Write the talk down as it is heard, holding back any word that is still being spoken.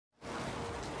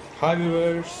Hi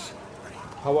viewers,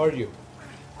 how are you?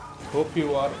 Hope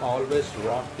you are always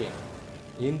rocking.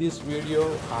 In this video,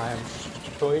 I am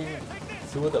showing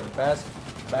you the best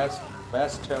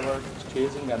ever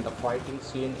chasing and the fighting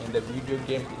scene in the video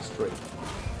game history.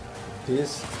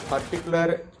 This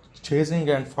particular chasing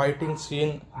and fighting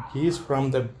scene is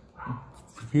from the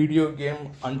video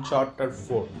game Uncharted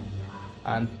 4,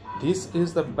 and this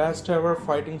is the best ever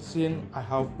fighting scene I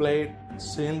have played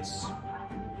since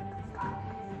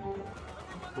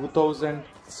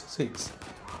 2006.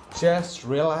 Just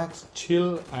relax,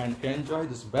 chill, and enjoy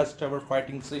this best ever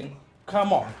fighting scene.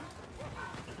 Come on.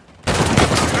 No,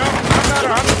 I'm not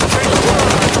 100%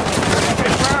 sure.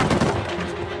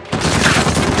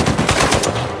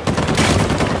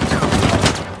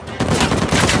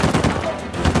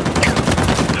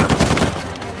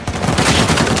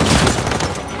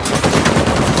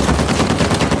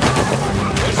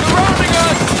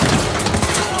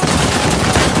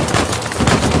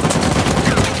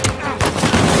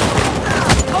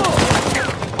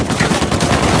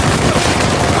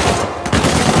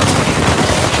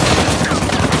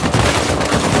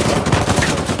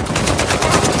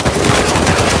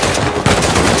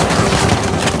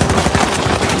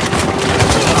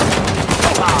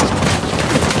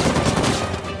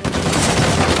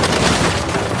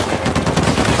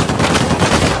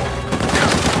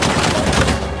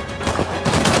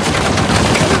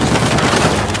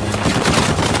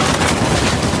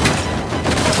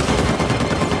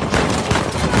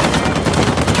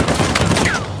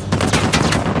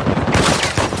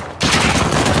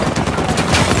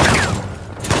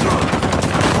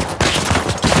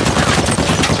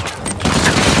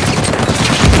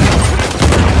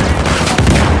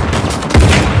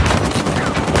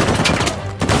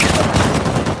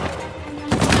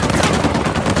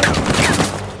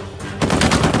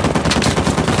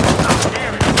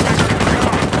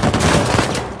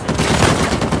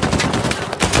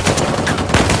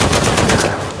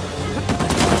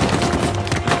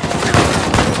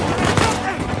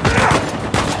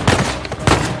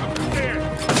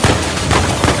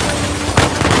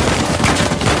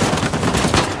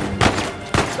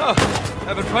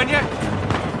 Having fun yet?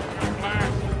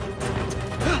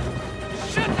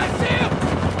 Shit, I see him!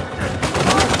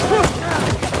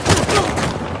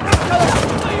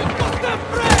 You fucked up,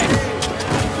 Frank!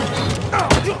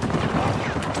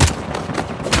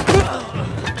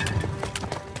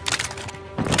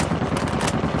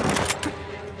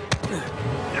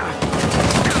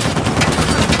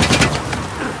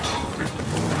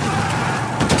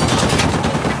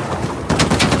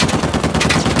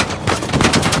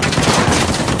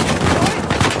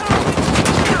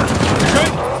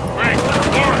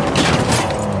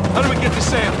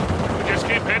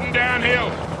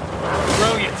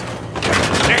 Brilliant.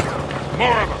 Nick,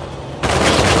 more of them.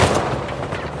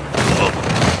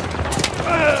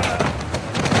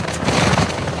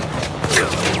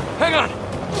 Hang on.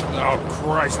 Oh,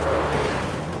 Christ.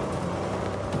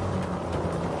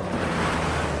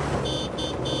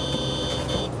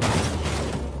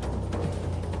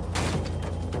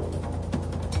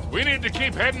 We need to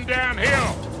keep heading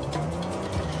downhill.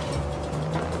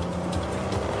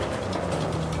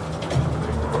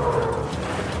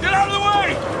 Get out of the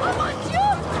way!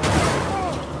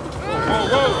 Whoa,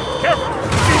 whoa, careful!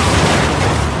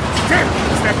 Damn,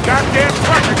 it's that goddamn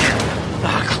truck again!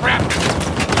 Ah, crap!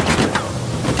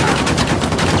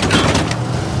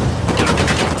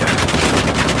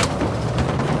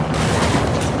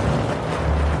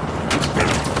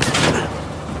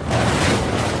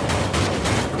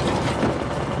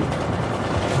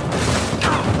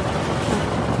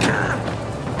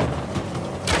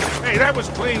 Hey, that was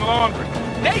clean laundry.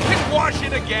 They can wash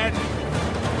it again!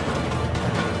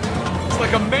 It's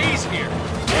like a maze here.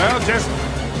 Well, just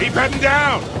keep heading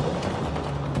down.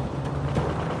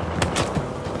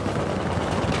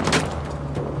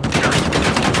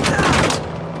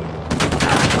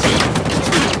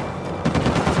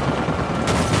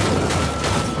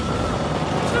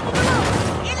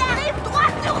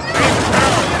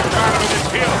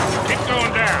 Keep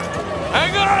going down.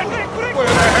 Hang on! Where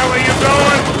the hell are you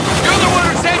going? You're the one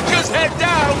who said just head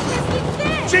down!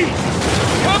 Jeez!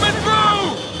 Coming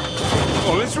through!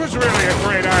 Well, this was really a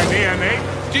great idea, Nate.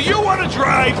 Do you want to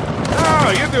drive?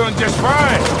 Oh, you're doing just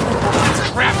fine.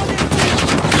 Crap!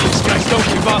 These guys don't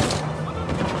give up.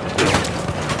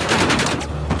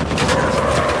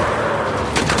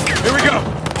 Here we go!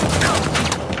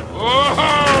 Whoa!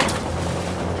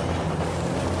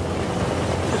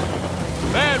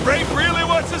 Man, Rafe really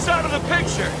wants us out of the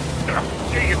picture.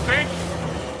 Do you think?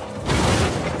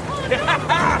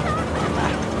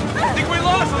 Think we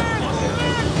lost him?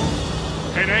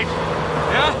 Hey, Nate,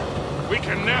 Yeah? we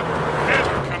can never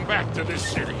come back to this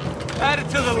city. Add it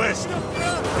to the list.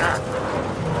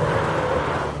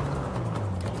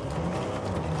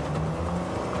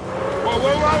 Whoa,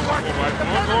 whoa, whoa, what?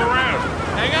 We'll go around.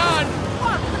 Hang on.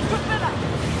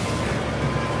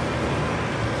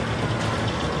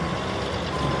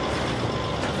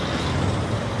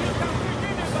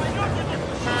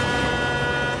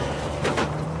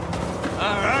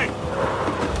 All right.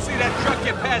 Let's see that truck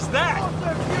get past that.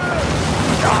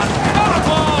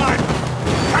 Come on!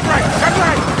 Cut right, cut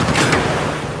right!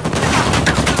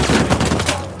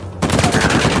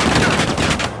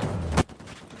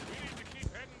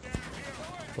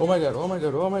 Oh my god, oh my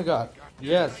god, oh my god.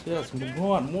 Yes, yes, move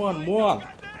on, move on, move on.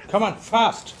 Come on,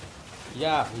 fast.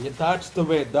 Yeah, that's the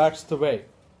way, that's the way.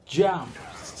 Jump.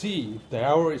 See, the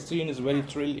hour scene is very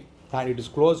thrilling and it is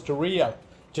close to real.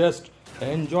 Just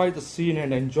enjoy the scene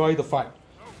and enjoy the fight.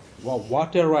 Wow,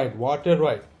 what a ride, what a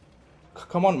ride.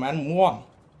 Come on, man, move on.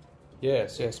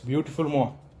 Yes, yes, beautiful move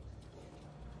on.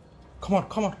 Come on,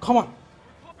 come on, come on.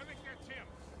 I think that's him.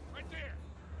 Right there.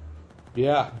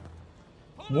 Yeah.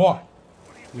 Move on.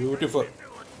 Beautiful.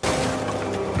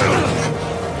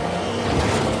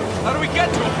 How do we get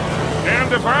to him?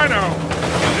 Damned if I know.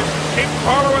 Just keep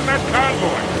following that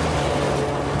convoy.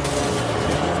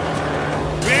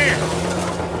 Man,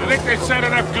 you think they sent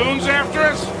enough goons after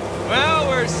us? Well,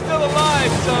 we're still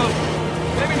alive, so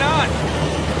maybe not.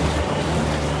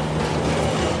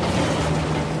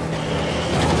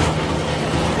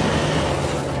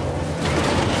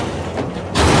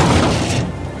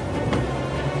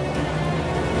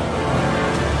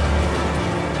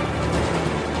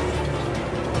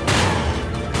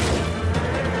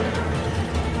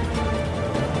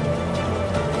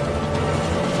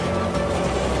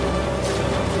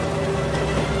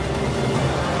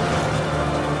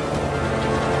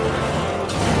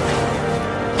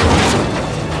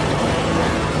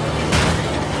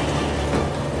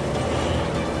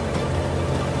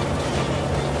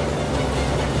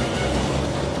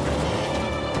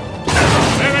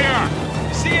 There they are.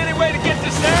 See any way to get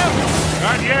to Sam?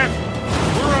 Not yet.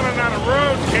 We're running out of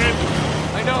road, kid.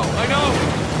 I know, I know.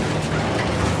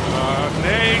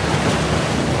 Nate.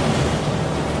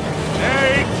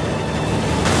 Nate.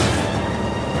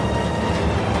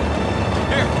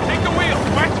 Here, take the wheel.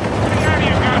 What? Get out of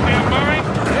your goddamn mind.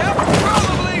 Yep,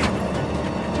 probably.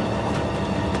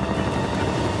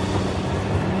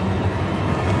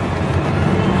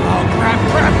 Oh, crap,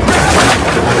 crap, crap!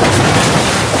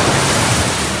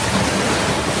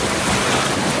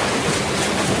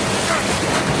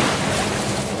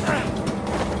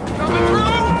 Coming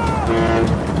through!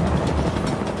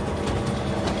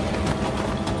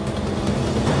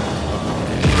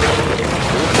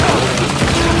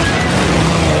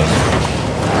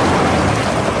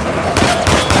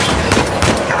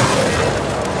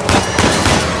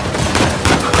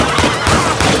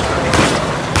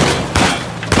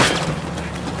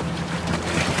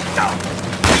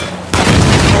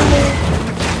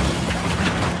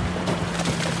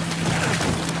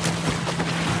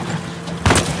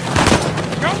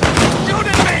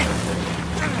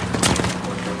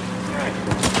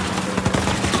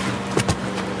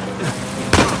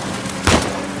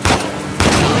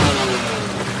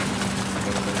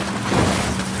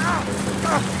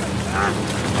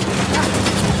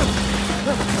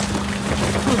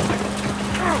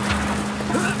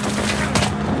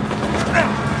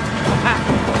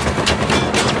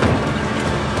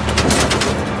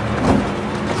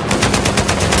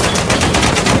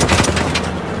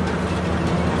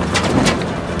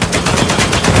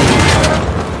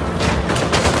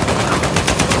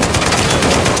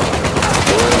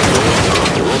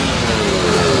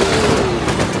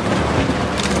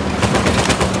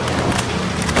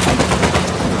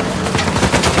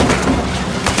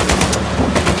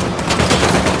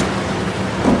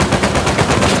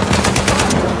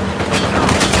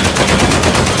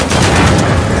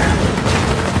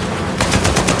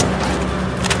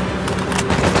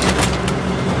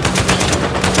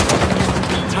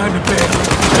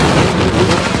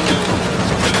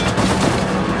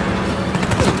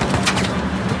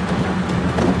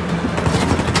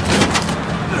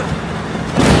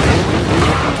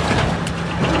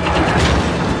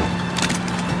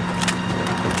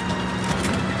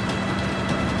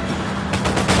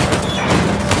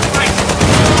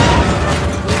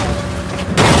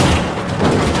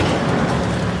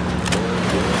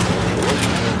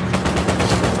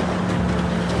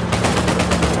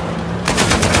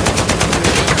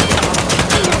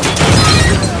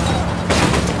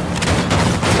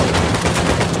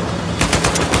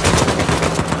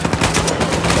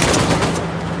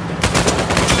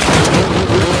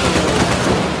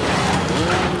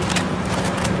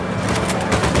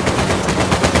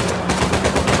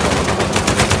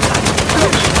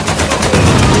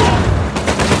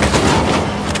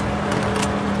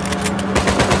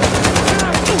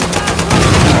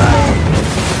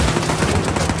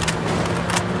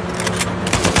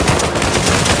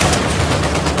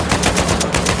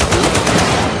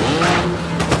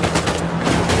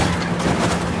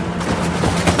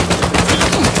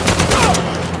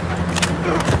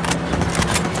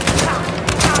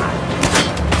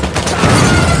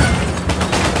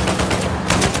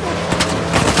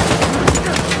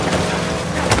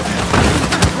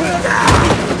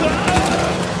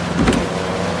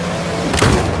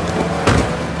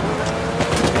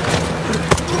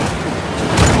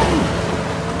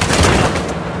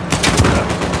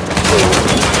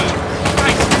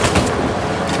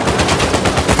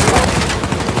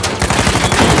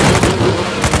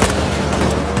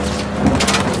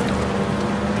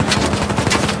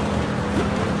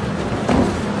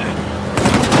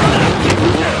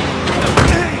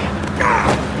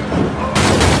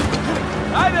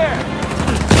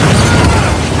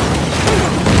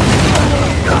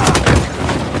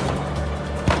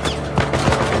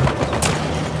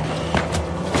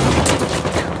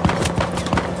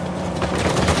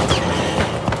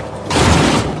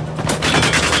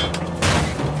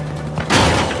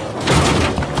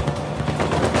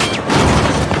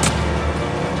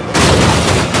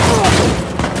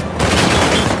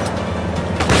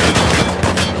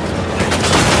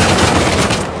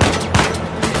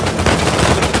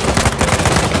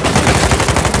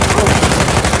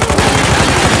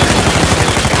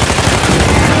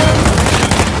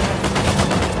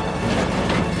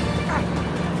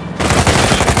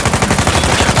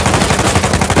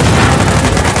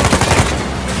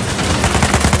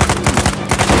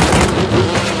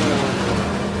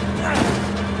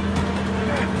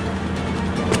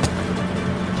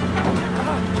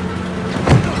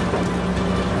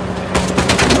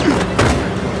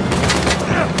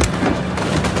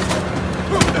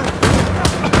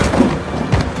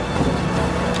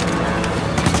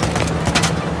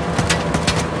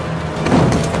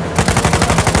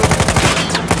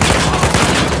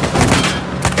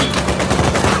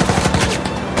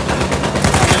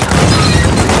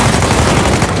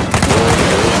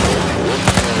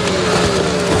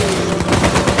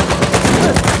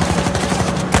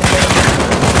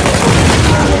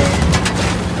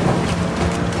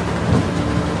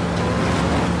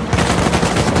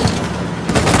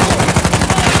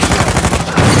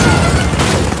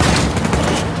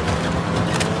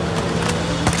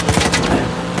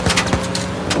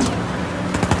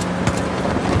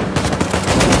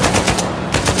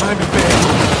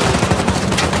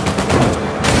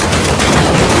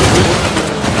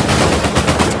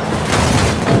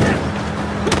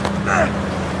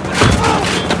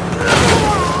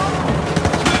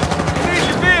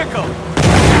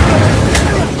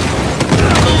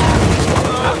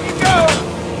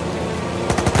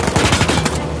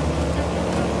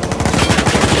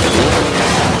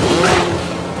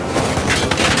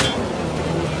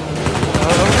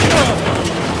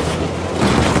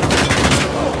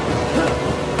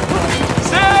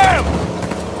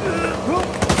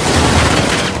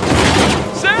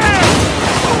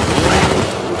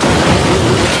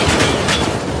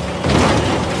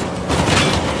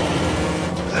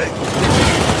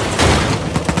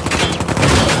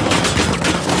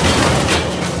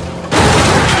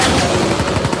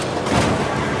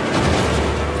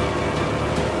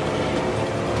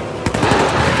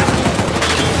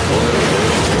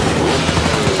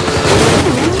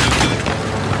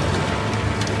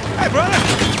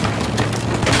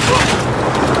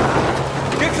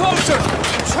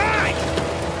 Try!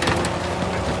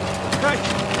 Right,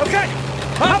 okay,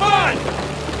 hop on!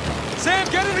 Sam,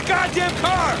 get in the goddamn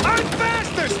car! I'm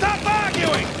faster! Stop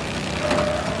arguing!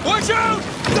 Watch out!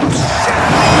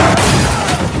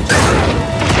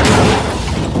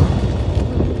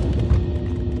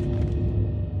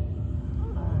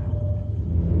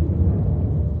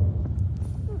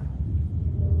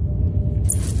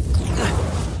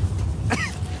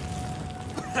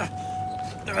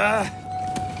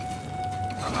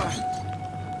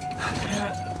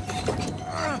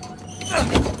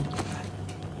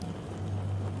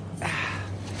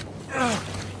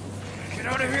 Get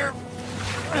out of here!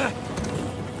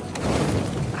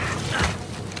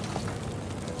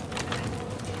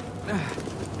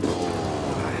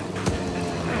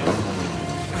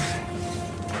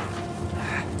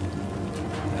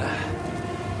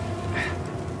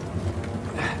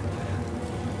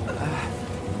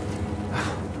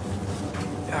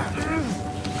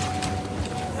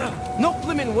 No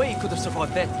blimmin' way could have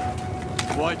survived that.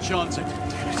 Why chance it?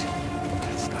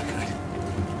 That's not good.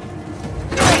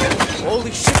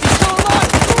 Holy shit, he's still alive!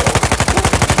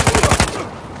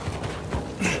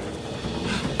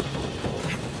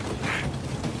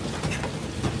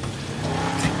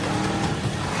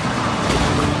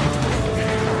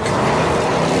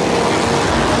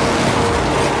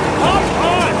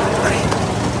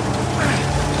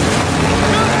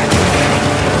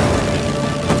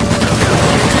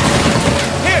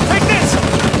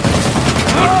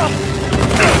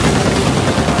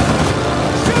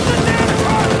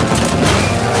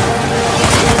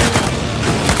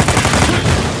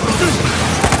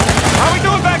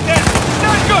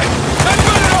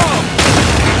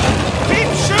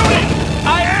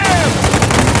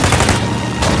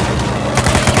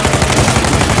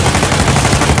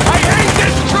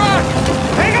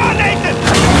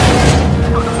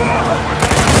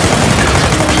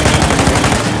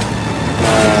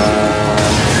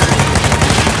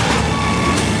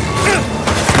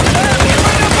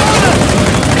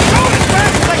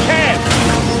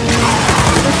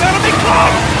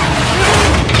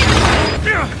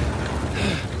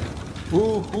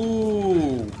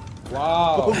 Woohoo!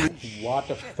 Wow! What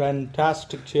a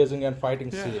fantastic chasing and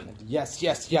fighting scene. Yes,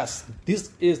 yes, yes.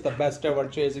 This is the best ever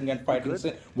chasing and fighting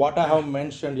scene. What I have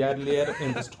mentioned earlier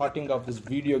in the starting of this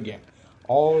video game.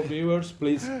 All viewers,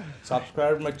 please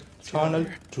subscribe my channel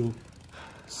to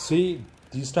see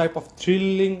these type of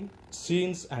thrilling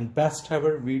scenes and best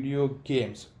ever video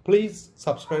games. Please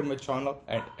subscribe my channel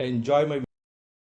and enjoy my